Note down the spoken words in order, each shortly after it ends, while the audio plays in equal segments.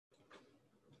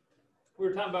We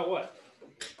were talking about what?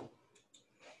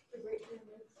 The Great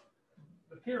Pyramids.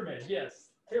 The pyramids, yes.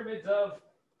 Pyramids of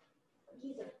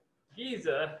Giza.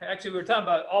 Giza. Actually, we were talking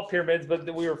about all pyramids,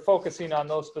 but we were focusing on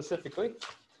those specifically.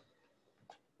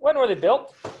 When were they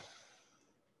built?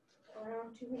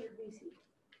 Around 200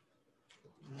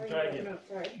 BC. Try again. No,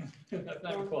 sorry. That's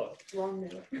not even close. Wrong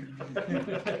minute.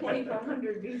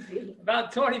 2500 BC.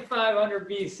 About 2500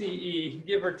 BCE,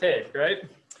 give or take, right?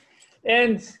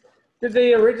 And did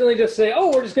they originally just say, oh,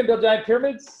 we're just going to build giant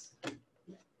pyramids?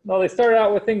 No, they started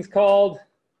out with things called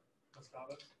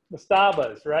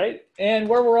mastabas, right? And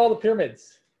where were all the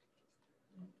pyramids?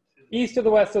 East or the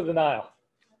west of the Nile?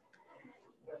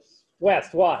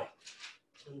 West. Why?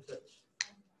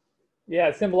 Yeah,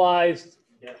 it symbolized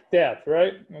death,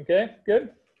 right? Okay,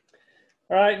 good.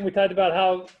 All right, and we talked about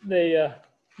how they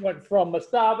went from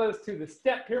mastabas to the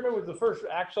step pyramid, was the first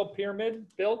actual pyramid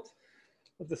built.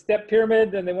 With the step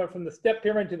pyramid, then they went from the step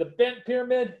pyramid to the bent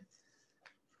pyramid.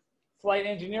 Slight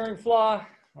engineering flaw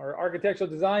or architectural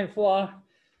design flaw.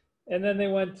 And then they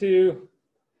went to,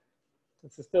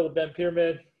 this is still the bent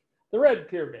pyramid, the red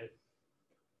pyramid.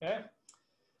 Okay.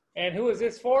 And who is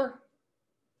this for?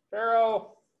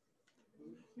 Pharaoh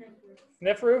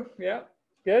Neferu. Yeah,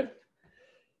 good.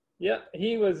 Yeah,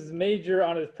 he was major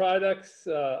on his products,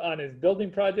 on his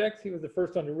building projects. He was the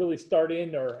first one to really start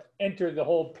in or enter the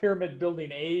whole pyramid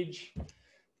building age.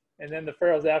 And then the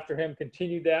pharaohs after him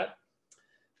continued that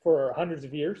for hundreds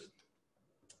of years.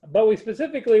 But we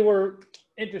specifically were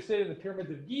interested in the pyramids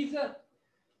of Giza.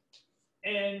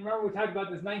 And remember we talked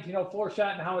about this 1904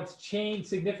 shot and how it's changed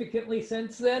significantly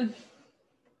since then.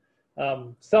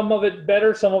 Some of it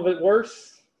better, some of it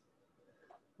worse.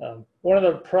 One of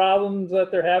the problems that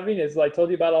they're having is, I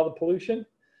told you about all the pollution.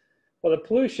 Well, the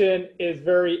pollution is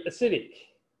very acidic,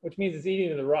 which means it's eating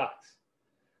into the rocks.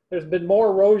 There's been more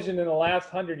erosion in the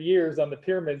last 100 years on the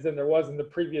pyramids than there was in the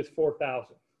previous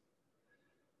 4,000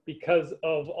 because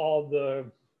of all the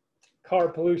car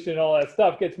pollution, all that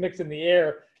stuff gets mixed in the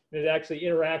air and it actually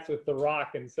interacts with the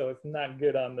rock, and so it's not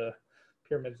good on the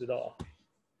pyramids at all.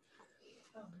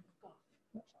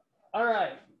 All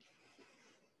right.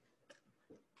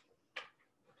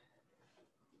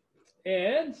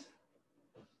 And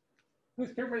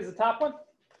whose pyramid is the top one?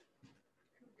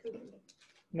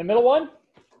 And the middle one?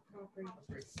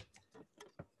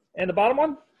 And the bottom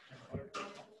one?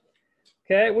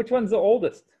 Okay, which one's the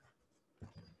oldest?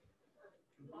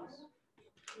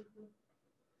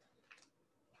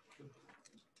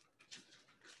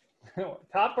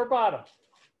 Top or bottom?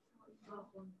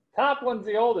 Top one's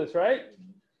the oldest, right?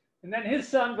 And then his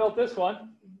son built this one.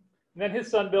 And then his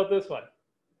son built this one.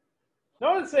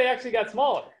 Notice they actually got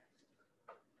smaller.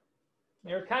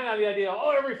 You're kind of the idea,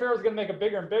 oh, every pharaoh's going to make a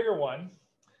bigger and bigger one.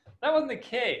 That wasn't the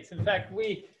case. In fact,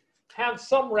 we have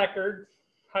some record,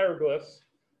 hieroglyphs,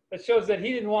 that shows that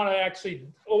he didn't want to actually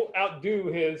outdo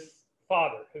his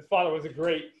father. His father was a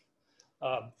great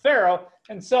pharaoh,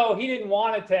 and so he didn't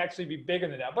want it to actually be bigger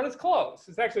than that. But it's close.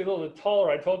 It's actually a little bit taller.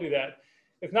 I told you that.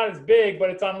 It's not as big, but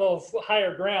it's on a little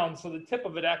higher ground, so the tip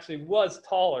of it actually was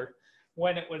taller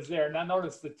when it was there. Now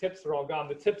notice the tips are all gone.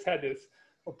 The tips had this,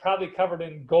 were probably covered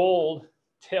in gold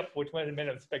tip, which would have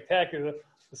been spectacular.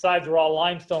 The sides were all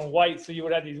limestone white, so you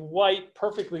would have these white,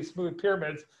 perfectly smooth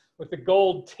pyramids with the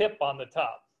gold tip on the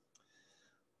top.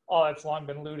 All that's long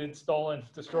been looted, stolen,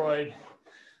 destroyed.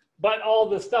 But all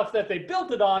the stuff that they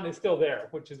built it on is still there,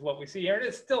 which is what we see here. And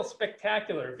it's still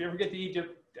spectacular. If you ever get to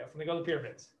Egypt, definitely go to the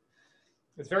pyramids.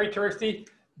 It's very touristy.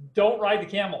 Don't ride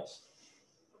the camels.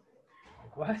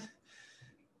 What?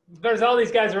 There's all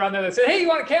these guys around there that say, hey, you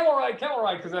want a camel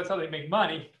ride, because that's how they make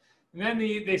money. And then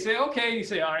they say, okay, you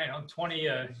say, all right, 20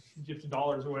 Egyptian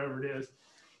dollars or whatever it is.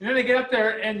 And then they get up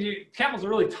there and camels are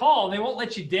really tall and they won't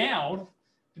let you down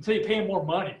until you pay them more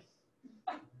money.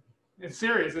 It's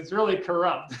serious, it's really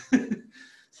corrupt.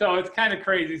 So it's kind of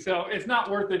crazy. So it's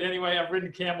not worth it anyway. I've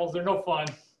ridden camels, they're no fun.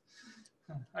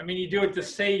 I mean, you do it to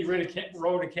say you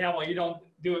rode a camel, you don't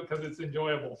do it because it's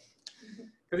enjoyable.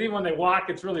 Because even when they walk,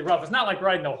 it's really rough. It's not like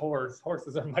riding a horse.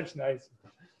 Horses are much nicer.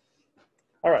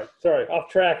 All right, sorry, off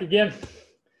track again.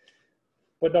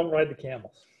 But don't ride the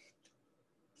camels.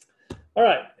 All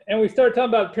right, and we started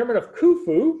talking about the Pyramid of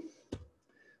Khufu,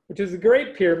 which is a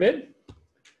great pyramid.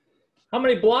 How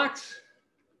many blocks?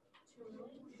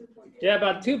 Yeah,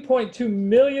 about 2.2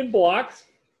 million blocks.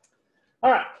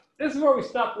 All right, this is where we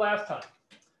stopped last time.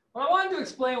 What I wanted to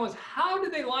explain was how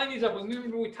did they line these up?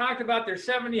 Remember we talked about they're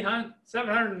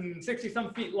 760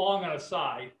 some feet long on a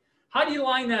side. How do you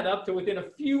line that up to within a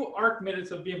few arc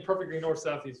minutes of being perfectly north,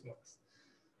 south, east, west?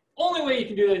 Only way you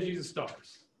can do that is use the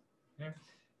stars. Okay?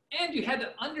 And you had to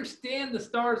understand the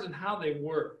stars and how they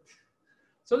worked.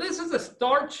 So this is a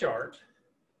star chart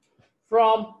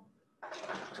from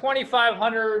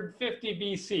 2550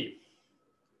 BC.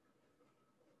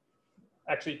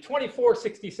 Actually,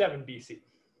 2467 BC.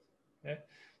 Okay?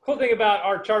 Cool thing about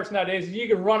our charts nowadays is you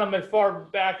can run them as far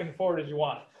back and forward as you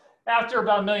want. After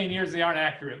about 1 million years, they aren't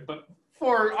accurate, but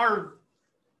for our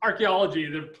archaeology,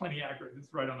 they're plenty accurate.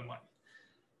 It's right on the money.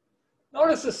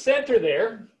 Notice the center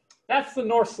there. That's the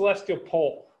North Celestial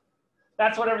Pole.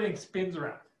 That's what everything spins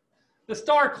around. The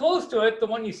star close to it, the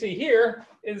one you see here,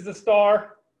 is the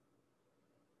star.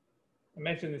 I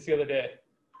mentioned this the other day.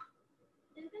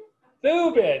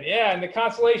 Thuban, yeah, and the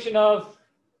constellation of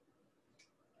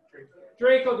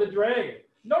Draco the Dragon.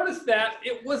 Notice that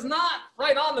it was not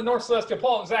right on the North Celestial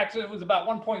Pole. It was about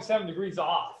 1.7 degrees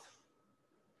off.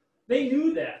 They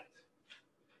knew that.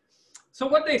 So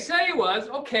what they say was,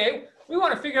 okay, we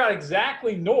want to figure out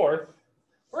exactly north.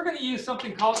 We're going to use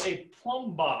something called a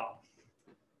plumb bob.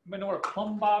 You know what a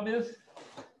plumb bob is?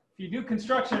 If you do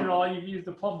construction at all, you've used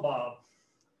a plumb bob.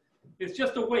 It's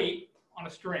just a weight on a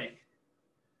string.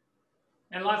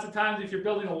 And lots of times if you're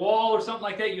building a wall or something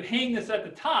like that, you hang this at the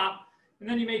top, and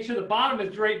then you make sure the bottom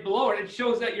is right below it. It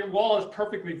shows that your wall is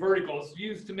perfectly vertical. It's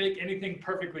used to make anything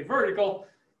perfectly vertical.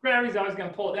 Gravity's always going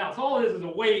to pull it down. So all it is a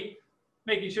weight,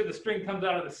 making sure the string comes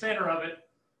out of the center of it,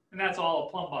 and that's all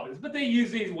a plumb bob is. But they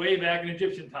used these way back in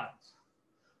Egyptian times,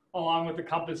 along with the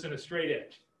compass and a straight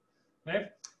edge. Okay?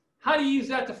 How do you use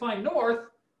that to find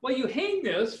north? Well, you hang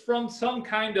this from some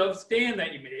kind of stand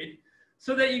that you made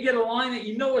so that you get a line that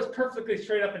you know is perfectly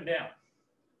straight up and down.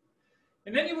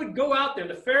 And then you would go out there,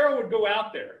 the pharaoh would go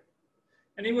out there,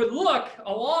 and he would look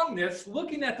along this,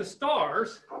 looking at the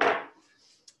stars,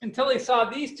 until he saw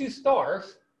these two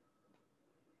stars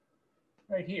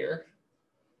right here.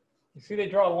 You see they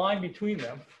draw a line between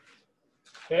them.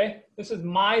 Okay, this is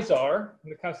Mizar in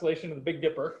the constellation of the Big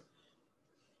Dipper,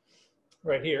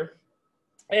 right here.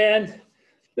 And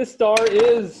this star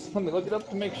is, let me look it up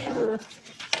to make sure.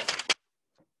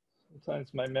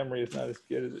 Sometimes my memory is not as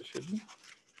good as it should be.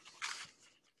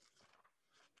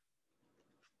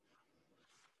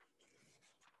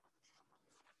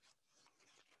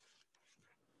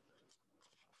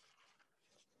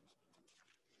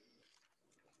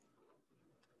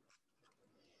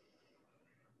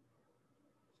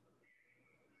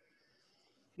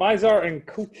 Mizar and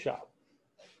Khutshab.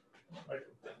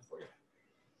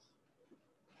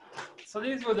 So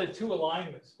these were the two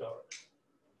alignment stars.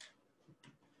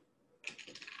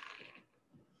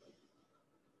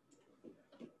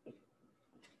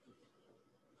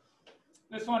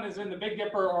 This one is in the Big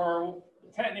Dipper, or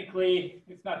technically,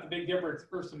 it's not the Big Dipper, it's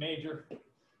Ursa Major.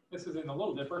 This is in the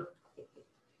Little Dipper,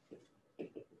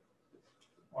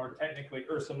 or technically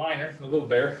Ursa Minor, the Little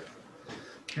Bear.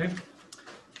 Okay.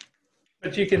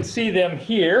 But you can see them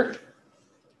here.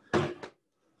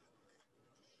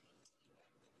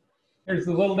 Here's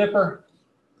the Little Dipper.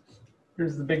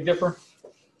 Here's the Big Dipper.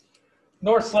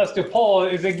 North Celestial Pole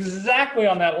is exactly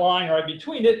on that line right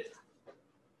between it,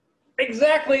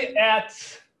 exactly at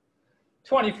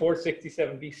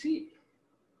 2467 BC.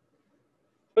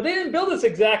 But they didn't build this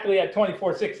exactly at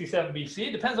 2467 BC.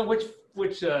 It depends on which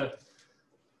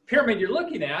pyramid you're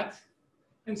looking at.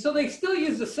 And so they still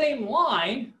use the same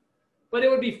line, but it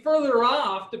would be further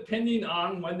off depending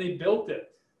on when they built it.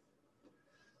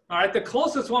 All right, the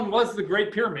closest one was the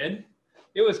Great Pyramid.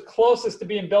 It was closest to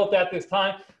being built at this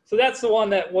time. So that's the one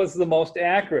that was the most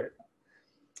accurate.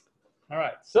 All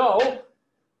right, so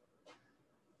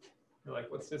you're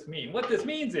like, what's this mean? What this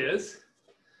means is,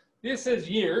 this is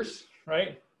years,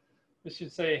 right? This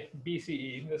should say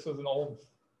BCE. This was an old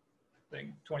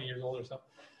thing, 20 years old or so.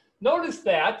 Notice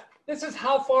that this is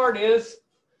how far it is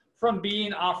from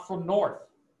being off from north,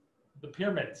 the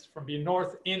pyramids, from being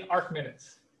north in arc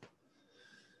minutes.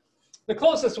 The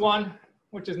closest one,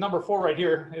 which is number 4 right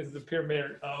here, is the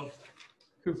pyramid of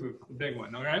Khufu, the big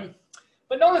one, all right?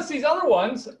 But notice these other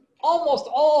ones almost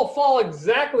all fall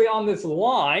exactly on this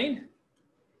line,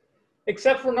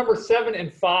 except for number 7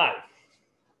 and 5.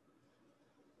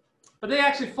 But they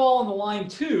actually fall on the line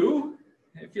too.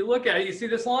 If you look at it, you see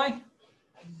this line?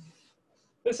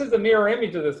 This is the mirror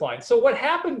image of this line. So what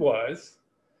happened was,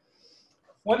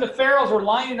 when the pharaohs were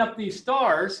lining up these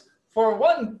stars, for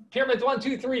pyramids 1,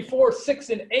 2, 3, 4, 6,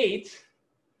 and 8,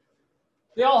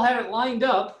 they all had it lined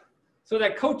up so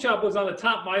that Khutshab was on the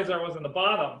top, Mizar was on the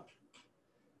bottom.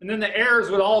 And then the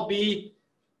errors would all be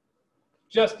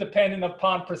just dependent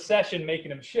upon precession making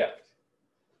them shift.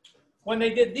 When they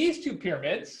did these two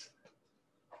pyramids,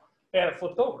 they had it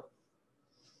flipped over,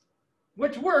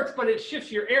 which works, but it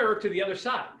shifts your error to the other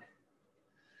side.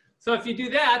 So if you do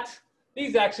that,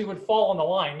 these actually would fall on the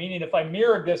line, meaning if I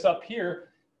mirrored this up here,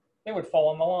 they would fall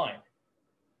on the line.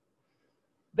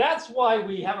 That's why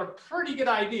we have a pretty good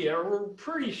idea, or we're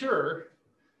pretty sure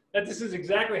that this is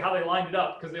exactly how they lined it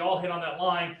up, because they all hit on that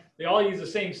line. They all use the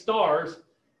same stars,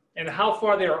 and how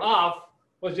far they are off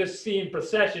was just seeing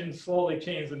precession slowly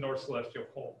change the North Celestial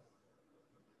Pole.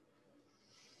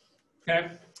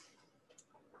 Okay.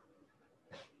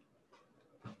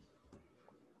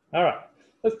 All right.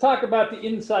 Let's talk about the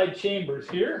inside chambers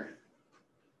here.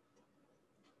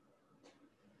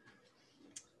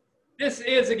 This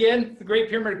is, again, the Great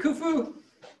Pyramid of Khufu.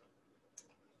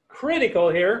 Critical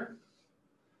here.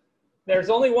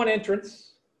 There's only one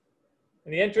entrance,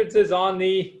 and the entrance is on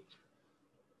the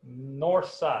north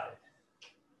side.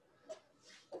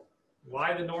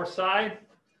 Why the north side?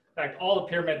 In fact, all the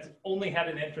pyramids only had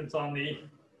an entrance on the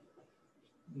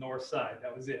north side.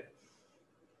 That was it.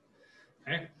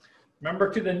 Okay.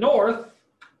 Remember, to the north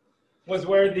was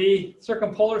where the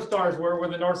circumpolar stars were, where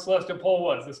the North Celestial Pole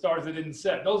was, the stars that didn't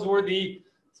set. Those were the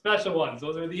special ones.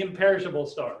 Those are the imperishable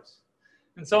stars.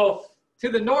 And so to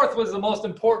the north was the most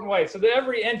important way. So that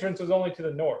every entrance was only to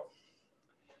the north.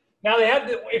 Now they had,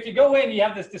 if you go in, you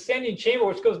have this descending chamber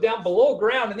which goes down below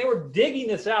ground, and they were digging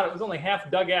this out. It was only half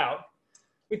dug out.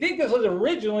 We think this was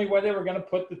originally where they were going to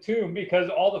put the tomb, because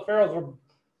all the pharaohs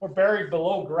were buried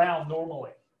below ground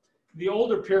normally. The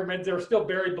older pyramids, they were still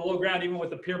buried below ground, even with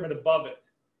the pyramid above it.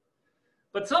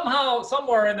 But somehow,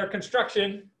 somewhere in their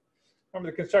construction, remember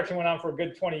the construction went on for a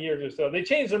good 20 years or so, they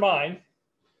changed their mind,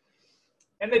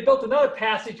 and they built another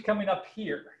passage coming up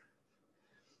here.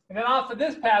 And then off of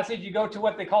this passage, you go to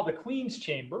what they call the Queen's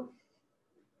Chamber.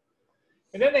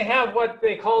 And then they have what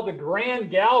they call the Grand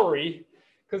Gallery,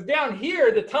 because down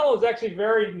here, the tunnel is actually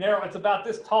very narrow. It's about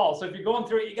this tall. So if you're going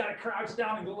through it, you got to crouch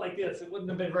down and go like this. It wouldn't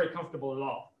have been very comfortable at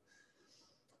all.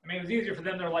 I mean, it was easier for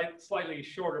them. They're like slightly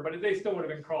shorter, but they still would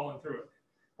have been crawling through it.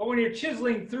 But when you're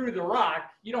chiseling through the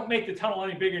rock, you don't make the tunnel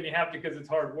any bigger than you have to, because it's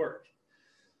hard work.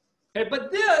 Okay,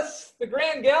 but this, the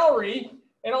Grand Gallery,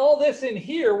 and all this in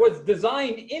here was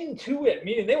designed into it,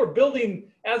 meaning they were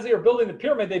building, as they were building the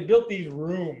pyramid, they built these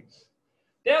rooms.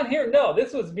 Down here, no,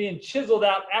 this was being chiseled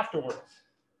out afterwards.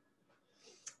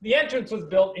 The entrance was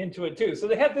built into it too. So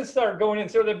they had this start going in.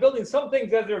 So they're building some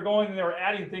things as they were going, and they were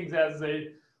adding things as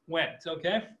they went,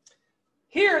 okay?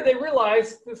 Here they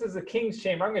realized this is the King's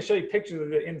Chamber. I'm going to show you pictures of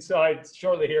the inside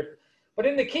shortly here. But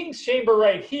in the King's Chamber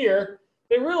right here,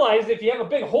 they realized if you have a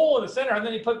big hole in the center and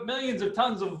then you put millions of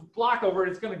tons of block over it,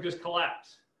 it's going to just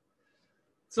collapse.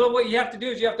 So what you have to do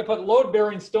is you have to put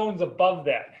load-bearing stones above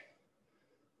that.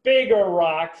 Bigger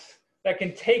rocks that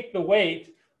can take the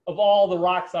weight of all the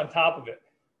rocks on top of it.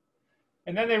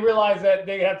 And then they realized that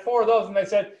they had 4 of those, and they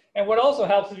said, and what also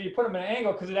helps is if you put them at an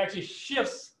angle, because it actually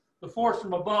shifts the force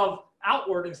from above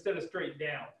outward instead of straight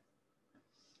down.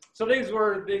 So these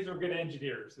were good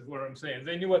engineers, is what I'm saying.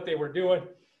 They knew what they were doing.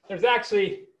 There's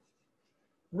actually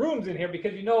rooms in here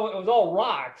because, you know, it was all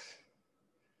rocks.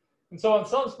 And so in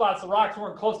some spots, the rocks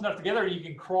weren't close enough together. You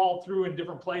can crawl through in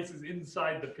different places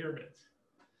inside the pyramids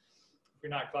if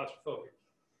you're not claustrophobic,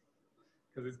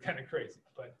 because it's kind of crazy.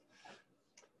 But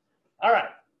all right.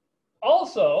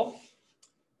 Also,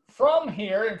 from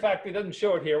here, in fact, it doesn't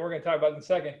show it here. We're going to talk about it in a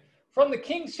second. From the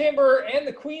King's Chamber and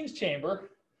the Queen's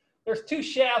Chamber, there's 2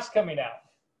 shafts coming out.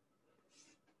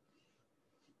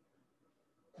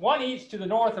 One each to the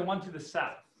north and one to the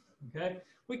south. Okay?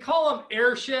 We call them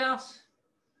air shafts,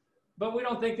 but we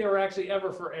don't think they were actually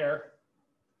ever for air.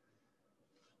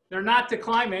 They're not to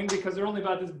climbing because they're only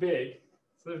about this big.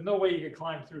 So there's no way you could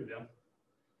climb through them.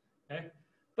 Okay?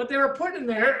 But they were put in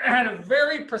there at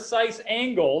very precise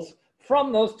angles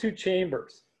from those 2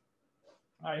 chambers.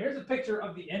 All right, here's a picture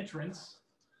of the entrance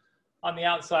on the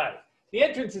outside. The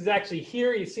entrance is actually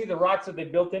here. You see the rocks that they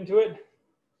built into it.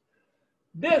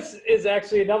 This is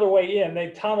actually another way in.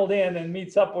 They tunneled in and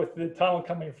meets up with the tunnel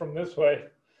coming from this way.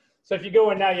 So if you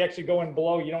go in now, you actually go in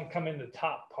below. You don't come in the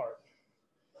top part.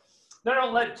 They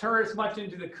don't let tourists much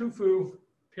into the Khufu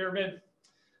pyramid.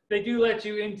 They do let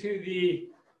you into the,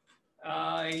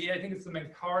 I think it's the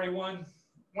Menkaure one.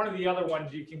 One of the other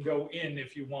ones you can go in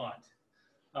if you want.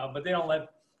 But they don't let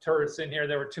tourists in here.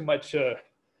 There were too much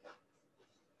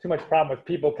problem with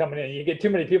people coming in. You get too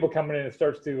many people coming in, it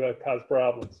starts to cause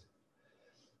problems.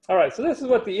 All right, so this is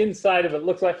what the inside of it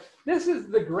looks like. This is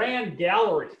the Grand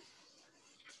Gallery.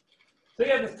 So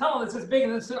you have this tunnel that's this big,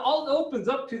 and this all opens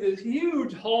up to this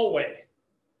huge hallway.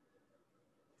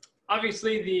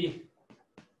 Obviously, the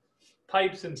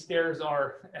pipes and stairs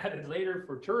are added later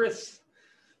for tourists.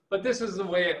 But this is the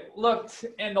way it looked,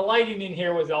 and the lighting in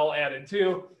here was all added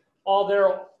too. All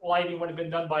their lighting would have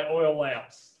been done by oil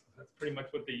lamps. That's pretty much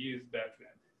what they used back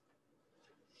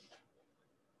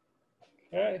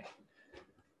then. Okay.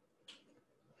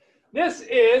 This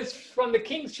is from the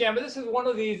King's Chamber. This is one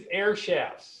of these air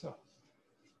shafts,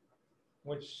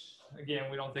 which,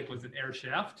 again, we don't think was an air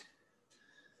shaft.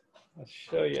 I'll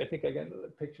show you. I think I got another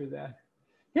picture of that.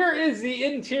 Here is the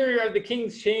interior of the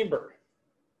King's Chamber.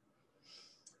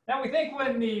 Now, we think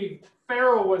when the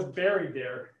pharaoh was buried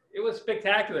there, it was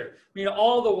spectacular. I mean,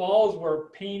 all the walls were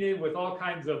painted with all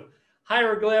kinds of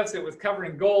hieroglyphs. It was covered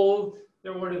in gold.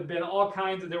 There would have been all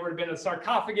kinds of, there would have been a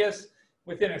sarcophagus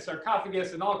within a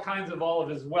sarcophagus, and all of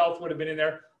his wealth would have been in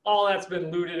there. All that's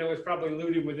been looted. It was probably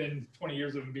looted within 20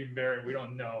 years of him being buried. We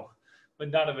don't know, but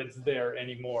none of it's there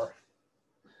anymore.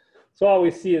 So all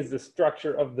we see is the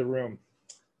structure of the room.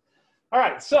 All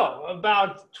right, so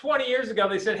about 20 years ago,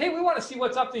 they said, hey, we want to see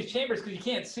what's up these chambers because you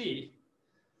can't see.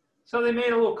 So they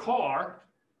made a little car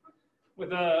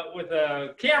with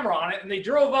a camera on it, and they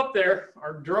drove up there,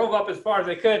 or drove up as far as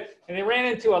they could, and they ran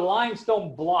into a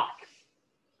limestone block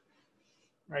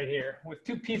right here with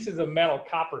two pieces of metal,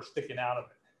 copper, sticking out of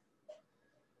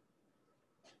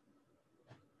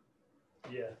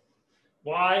it. Yeah.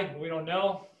 Why? We don't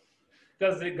know.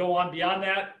 Does it go on beyond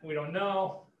that? We don't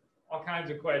know. All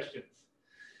kinds of questions.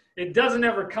 It doesn't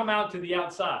ever come out to the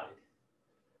outside.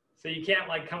 So you can't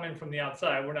like come in from the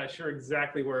outside. We're not sure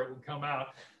exactly where it would come out.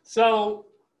 So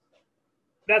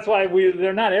that's why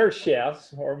they're not air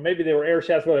shafts, or maybe they were air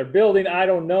shafts where they're building. I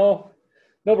don't know.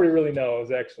 Nobody really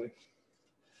knows, actually.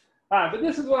 All right, but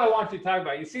this is what I want you to talk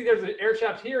about. You see there's an air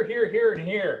shaft here, here, here, and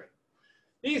here.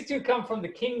 These two come from the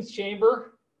King's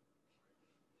Chamber,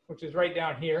 which is right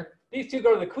down here. These two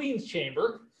go to the Queen's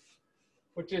Chamber,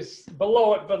 which is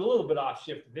below it, but a little bit off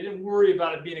shifted. They didn't worry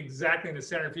about it being exactly in the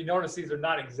center. If you notice, these are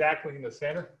not exactly in the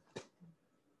center.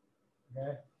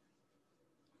 Okay.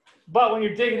 But when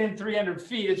you're digging in 300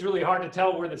 feet, it's really hard to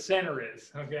tell where the center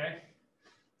is, okay?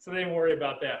 So they didn't worry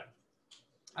about that.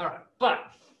 All right,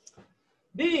 but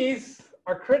these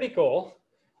are critical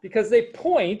because they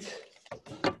point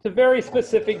to very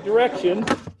specific direction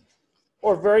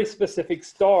or very specific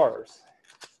stars.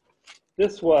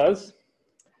 This was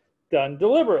done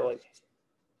deliberately.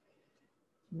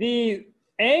 The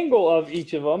angle of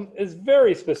each of them is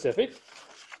very specific.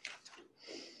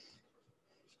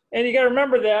 And you got to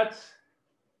remember that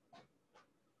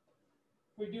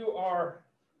we do our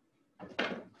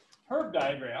herb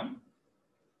diagram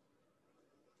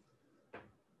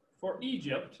for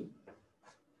Egypt.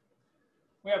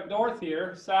 We have north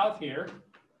here, south here.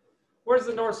 Where's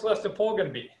the north celestial pole going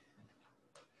to be?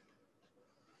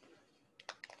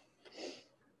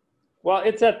 Well,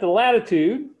 it's at the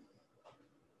latitude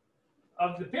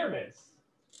of the pyramids.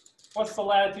 What's the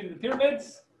latitude of the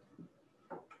pyramids?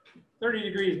 30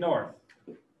 degrees north.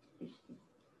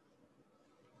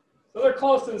 So they're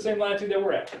close to the same latitude that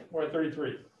we're at. We're at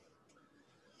 33.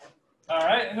 All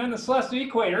right, and then the celestial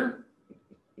equator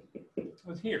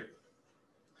was here.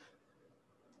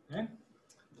 Okay.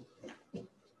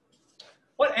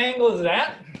 What angle is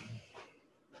that?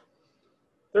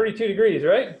 32 degrees,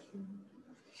 right?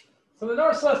 So the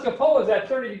north celestial pole is at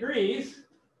 30 degrees.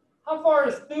 How far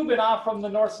is Thuban off from the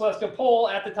north celestial pole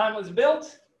at the time it was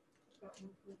built?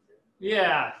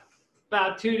 Yeah,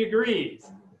 about 2 degrees.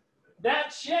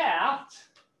 That shaft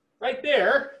right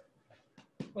there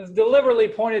was deliberately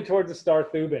pointed towards the star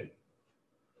Thuban.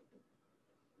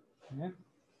 Okay.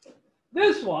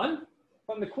 This one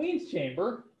from the Queen's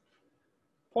Chamber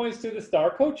points to the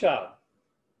star Kochab.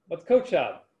 What's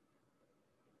Kochab?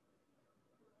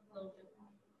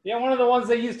 Yeah, one of the ones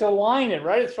they used to align it,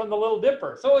 right? It's from the Little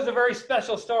Dipper. So it was a very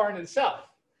special star in itself.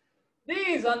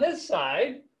 These on this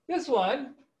side, this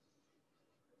one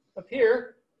up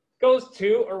here, goes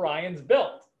to Orion's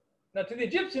belt. Now to the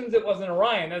Egyptians, it wasn't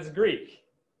Orion, that's Greek.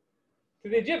 To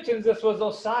the Egyptians, this was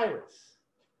Osiris.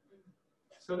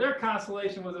 So their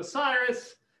constellation was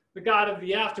Osiris, the god of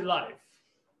the afterlife.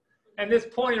 And this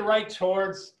pointed right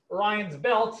towards Orion's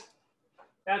belt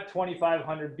at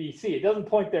 2500 BC. It doesn't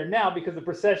point there now because the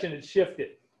precession had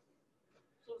shifted.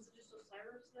 So is it just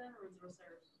Osiris then, or is it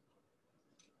Osiris?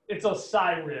 It's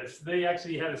Osiris. They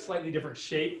actually had a slightly different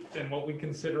shape than what we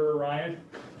consider Orion.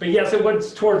 But yes, it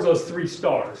went towards those 3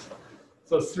 stars.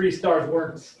 So those 3 stars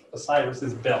weren't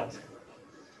Osiris's belt.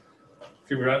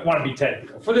 If you want to be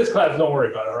technical. For this class, don't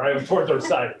worry about it, all right? It was towards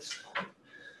Osiris.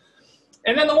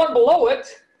 And then the one below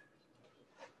it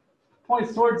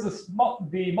points towards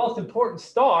the most important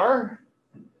star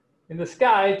in the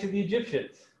sky to the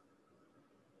Egyptians.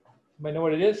 Anybody know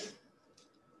what it is?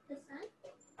 The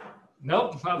sun?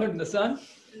 Nope, other than the sun.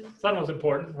 Sun was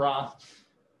important, Ra.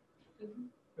 It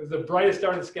was the brightest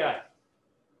star in the sky.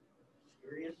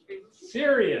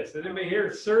 Sirius. Did anybody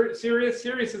hear Sirius?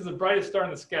 Sirius is the brightest star in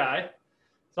the sky.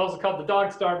 It's also called the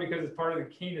dog star because it's part of the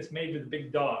Canis Major, the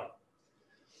big dog.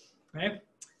 Okay?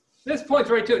 This points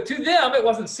right to it. To them, it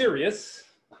wasn't Sirius.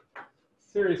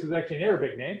 Sirius was actually an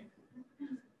Arabic name.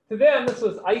 To them, this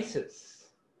was Isis.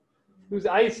 Who's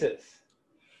Isis?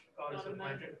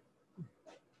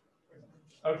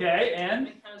 Okay,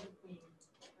 and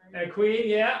a queen,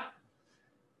 yeah.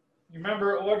 You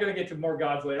remember, we're going to get to more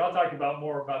gods later. I'll talk about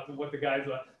more about what the guys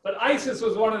are. But Isis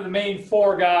was one of the main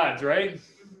 4 gods, right?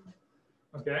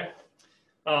 Okay.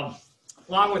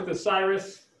 Along with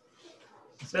Osiris,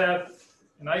 Seth,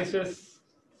 and Isis.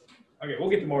 Okay, we'll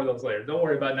get to more of those later. Don't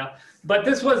worry about it now. But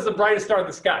this was the brightest star in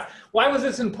the sky. Why was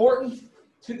this important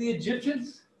to the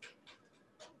Egyptians?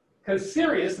 Because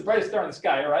Sirius, the brightest star in the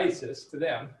sky, or Isis to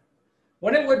them,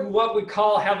 when it would what we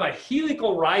call have a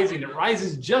heliacal rising, it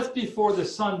rises just before the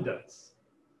sun does.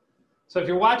 So if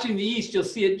you're watching the east, you'll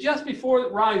see it just before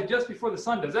it rises, just before the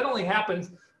sun does. That only happens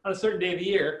on a certain day of the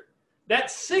year. That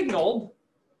signaled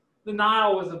the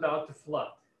Nile was about to flood.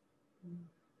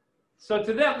 So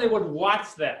to them, they would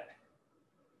watch that.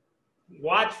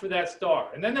 Watch for that star.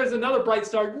 And then there's another bright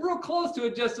star real close to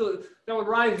it that would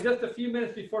rise just a few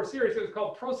minutes before Sirius. It was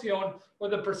called Procyon, or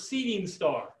the preceding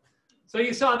star. So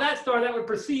you saw that star that would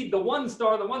precede the one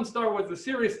star. The one star was the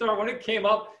Sirius star. When it came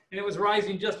up and it was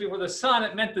rising just before the sun,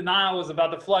 it meant the Nile was about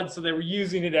to flood, so they were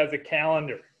using it as a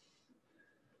calendar.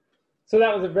 So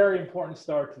that was a very important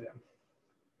star to them.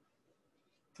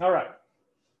 All right.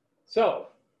 So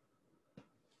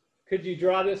could you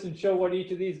draw this and show what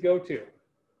each of these go to?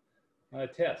 On a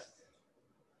test.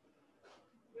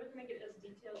 You have to make it as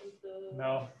detailed as the...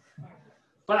 No.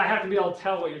 But I have to be able to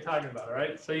tell what you're talking about, all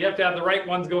right? So you have to have the right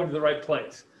ones going to the right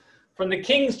place. From the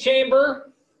king's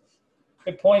chamber,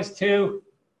 it points to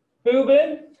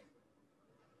Hubin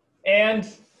and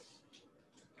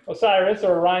Osiris,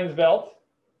 or Orion's belt.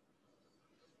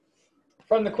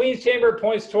 From the queen's chamber, it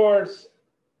points towards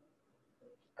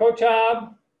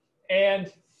Kochab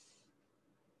and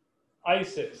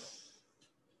Isis,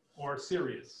 or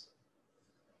Sirius.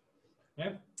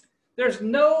 Okay? There's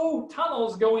no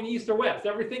tunnels going east or west.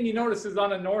 Everything you notice is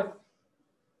on a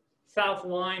north-south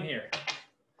line here.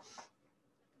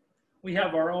 We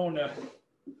have our own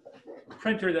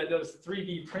printer that does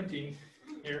 3D printing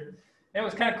here. And it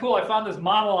was kind of cool. I found this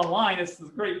model online. It's the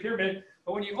Great Pyramid.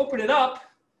 But when you open it up,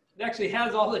 it actually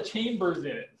has all the chambers in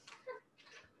it.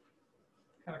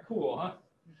 Kind of cool, huh?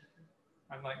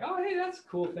 I'm like, oh, hey, that's a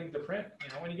cool thing to print. You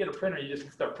know, when you get a printer, you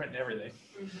just start printing everything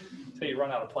until you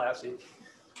run out of plastic.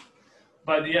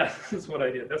 But yeah, that's what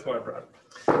I did. That's what I brought.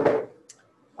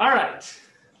 All right.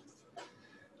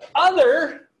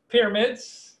 Other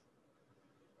pyramids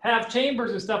have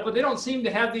chambers and stuff, but they don't seem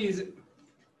to have these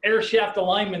air shaft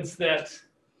alignments that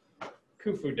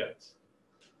Khufu does.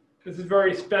 This is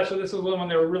very special. This is when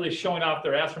they were really showing off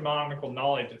their astronomical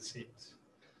knowledge, it seems.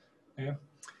 Yeah.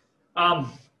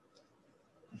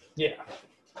 Yeah.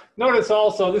 Notice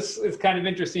also, this is kind of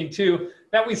interesting too,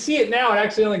 that we see it now, it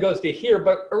actually only goes to here,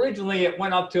 but originally it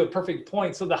went up to a perfect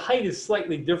point. So the height is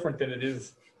slightly different than it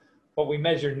is. What we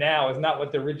measure now is not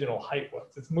what the original height was.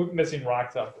 It's missing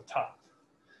rocks off the top.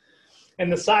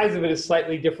 And the size of it is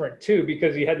slightly different too,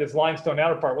 because you had this limestone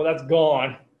outer part. Well, that's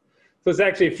gone. So it's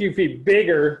actually a few feet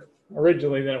bigger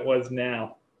originally than it was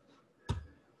now.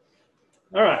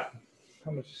 All right.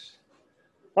 How much?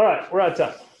 All right, we're out of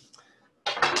time.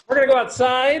 We're going to go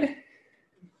outside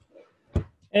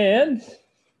and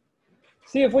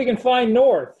see if we can find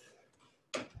north.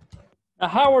 Now,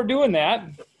 how we're doing that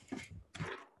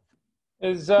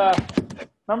is,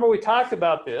 remember we talked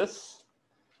about this,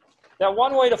 that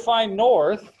one way to find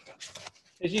north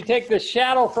is you take the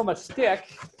shadow from a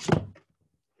stick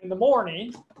in the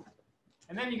morning,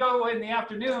 and then you go in the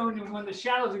afternoon, and when the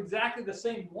shadow is exactly the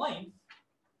same length,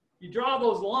 you draw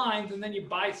those lines, and then you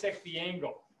bisect the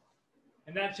angle.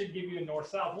 And that should give you a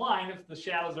north-south line if the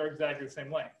shadows are exactly the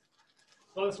same length.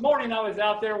 So this morning I was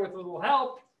out there with a little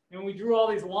help, and we drew all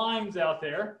these lines out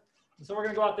there. And so we're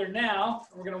going to go out there now,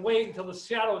 and we're going to wait until the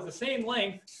shadow is the same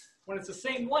length. When it's the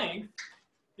same length,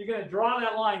 you're going to draw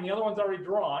that line. The other one's already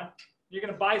drawn. You're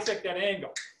going to bisect that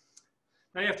angle.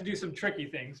 Now you have to do some tricky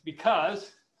things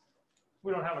because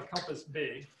we don't have a compass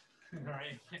big. All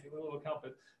right, can't do a little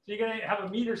compass. So you're going to have a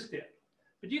meter stick.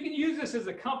 But you can use this as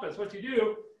a compass. What you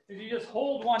do is you just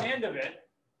hold one end of it,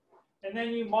 and then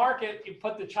you mark it. You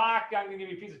put the chalk, I'm going to give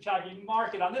you a piece of chalk. You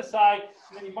mark it on this side,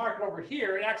 and then you mark it over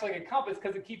here. It acts like a compass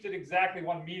because it keeps it exactly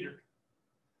 1 meter.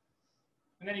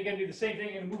 And then you're going to do the same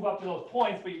thing and move up to those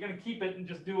points, but you're going to keep it and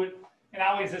just do it. And I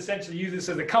always essentially use this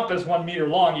as a compass 1 meter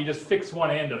long. You just fix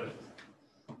one end of it.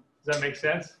 Does that make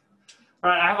sense? All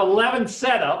right, I have 11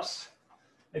 setups.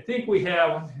 I think we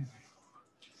have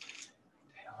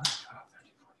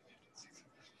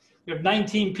You have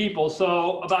 19 people,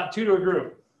 so about 2 to a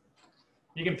group.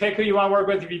 You can pick who you want to work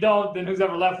with. If you don't, then who's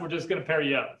ever left, we're just going to pair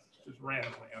you up, just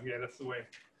randomly. Okay, that's the way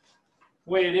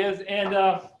it is. And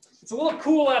it's a little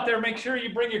cool out there. Make sure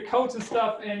you bring your coats and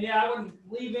stuff. And yeah, I wouldn't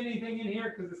leave anything in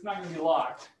here because it's not going to be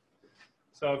locked.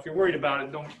 So if you're worried about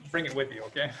it, don't bring it with you,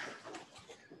 okay?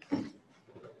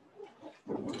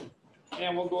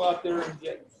 And we'll go out there and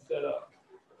get